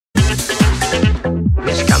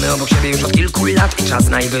Mieszkamy obok siebie już od kilku lat i czas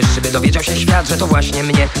najwyższy, by dowiedział się świat, że to właśnie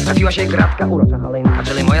mnie trafiła się gratka, urocza Halenka,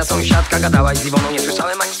 czyli moja sąsiadka. Gadałaś z Iwoną, nie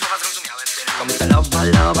słyszałem ani słowa, zrozumiałem tylko myślę lowa,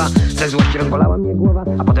 lowa. Ze złości rozbolała mnie głowa,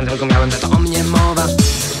 a potem zrozumiałem, że to o mnie mowa.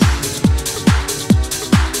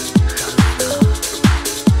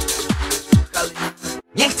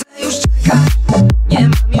 Nie chcę już czekać, nie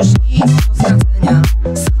mam już nic do stracenia.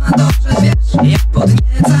 Sama dobrze wiesz, jak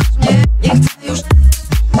podniecasz mnie. Nie chcę już,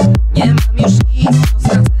 nie mam już nic do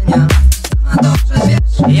stracenia. Sama dobrze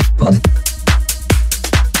wiesz, jak podniecasz.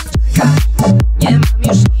 Nie mam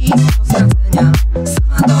już nic do stracenia.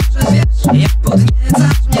 Sama dobrze wiesz, jak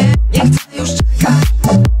podniecasz mnie. Nie chcę już czekać,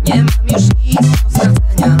 nie mam już nic do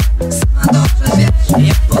stracenia. Sama dobrze wiesz,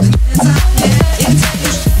 jak podniecasz mnie. Nie chcę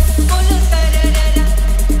już.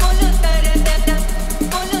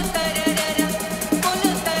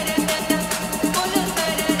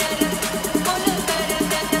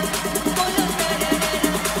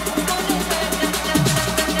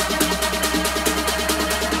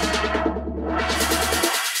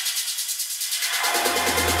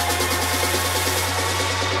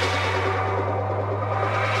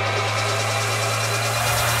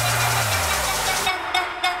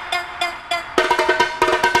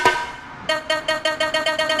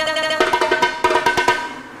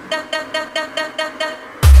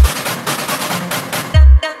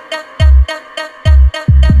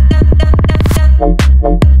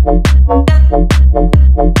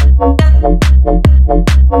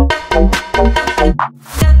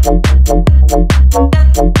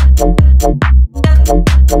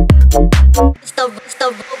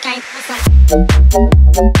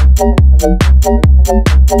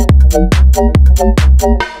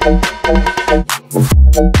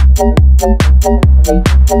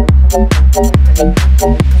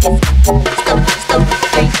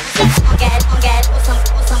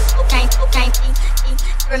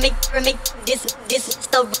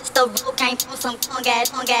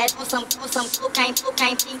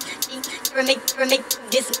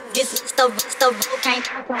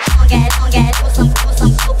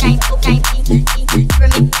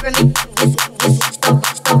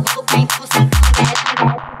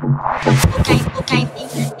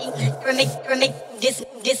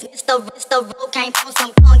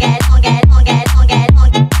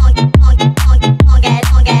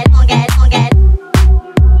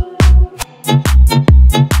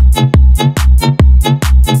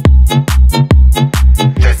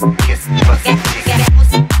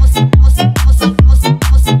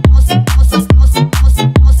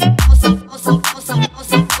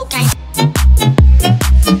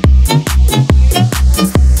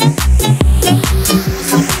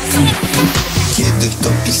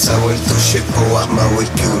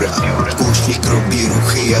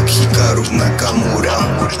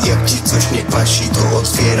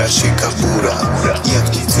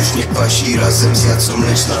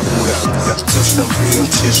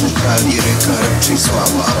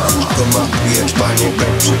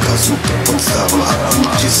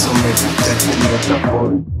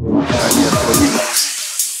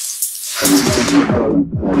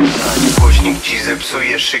 Głośnik ci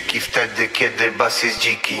zepsuje szyki wtedy, kiedy bas jest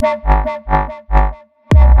dziki.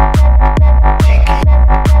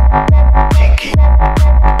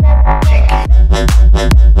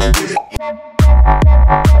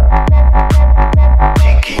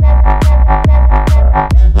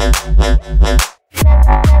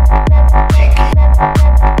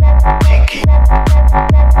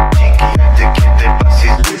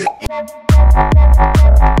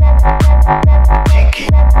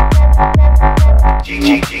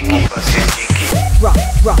 Dzięki.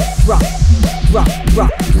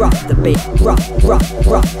 Rock the bass,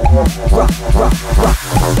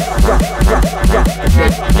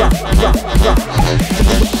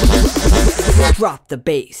 rock the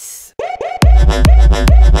bass.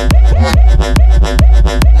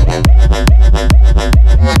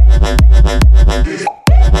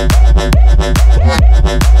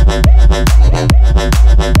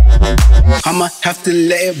 I'ma have to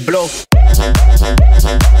let it blow.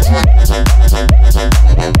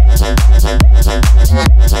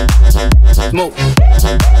 Smoke. I'ma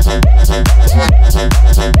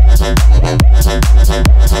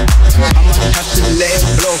have to let it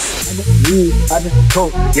blow. I just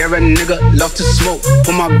told, yeah, a nigga love to smoke.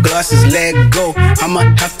 Put my glasses, let go. I'ma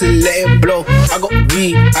have to let it blow. I got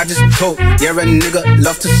weed, I just told, yeah, a nigga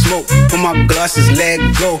love to smoke. Put my glasses, let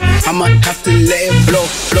go. I'ma have to let it blow,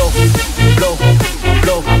 blow, blow,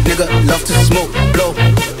 blow. Nigga love to smoke, blow,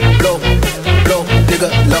 blow, blow. Nigga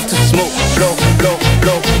love to smoke, blow, blow,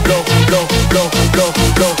 blow, blow, blow, blow, blow, blow, blow,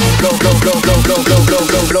 blow, blow, blow, blow, blow, blow,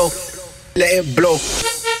 blow, blow. let it blow.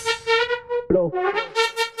 Blow.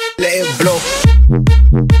 Let it blow. Blow.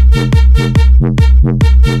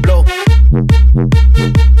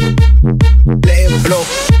 Let it blow. Blow. Blow.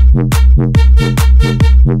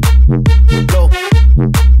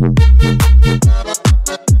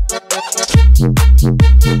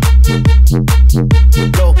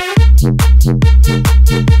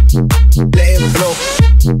 Let it blow.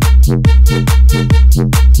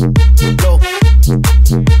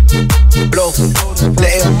 Blow. Blow.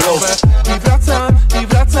 Let it blow.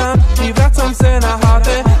 I wracam se na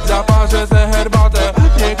chatę. Zaparzę se herbatę.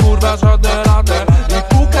 Nie kurwa żadne latę. I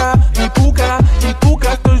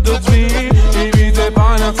puka ktoś do drzwi. I widzę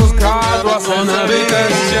pana, co skradła se na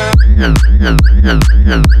wyteście.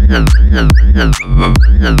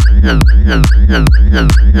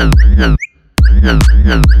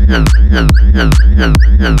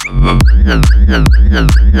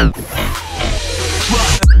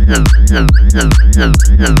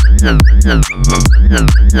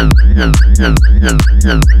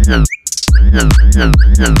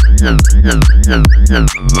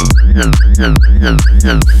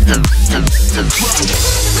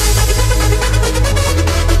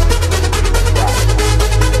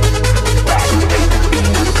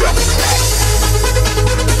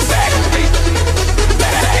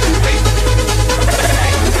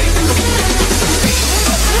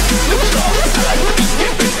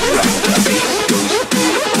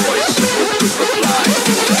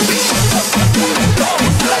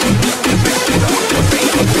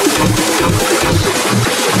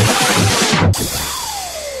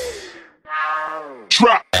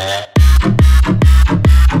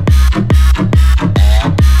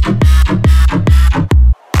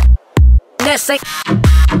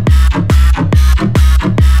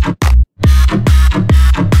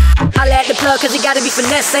 Holla at the plug, cause it gotta be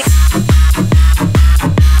finesse.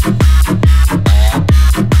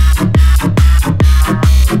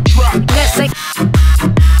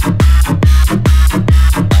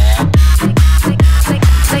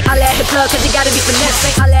 Cause it gotta be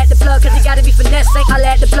finesse. I let the plug cause it gotta be finesse. I let the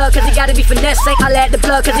plug cause it gotta be finesse. I let the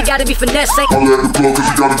plug cause it gotta be finesse. I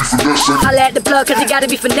let the plug cause it gotta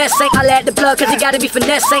be finesse. I let the plug cause it gotta be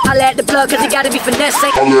finesse. I let the plug cause it gotta be finesse. I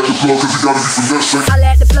let the plug cause it gotta be finesse. I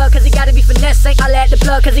let the plug cause it gotta be finesse. I let the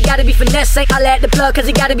plug cause it gotta be finesse. I let the plug cause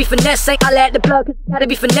it gotta be finesse. I let the plug cause it gotta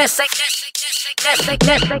be finesse.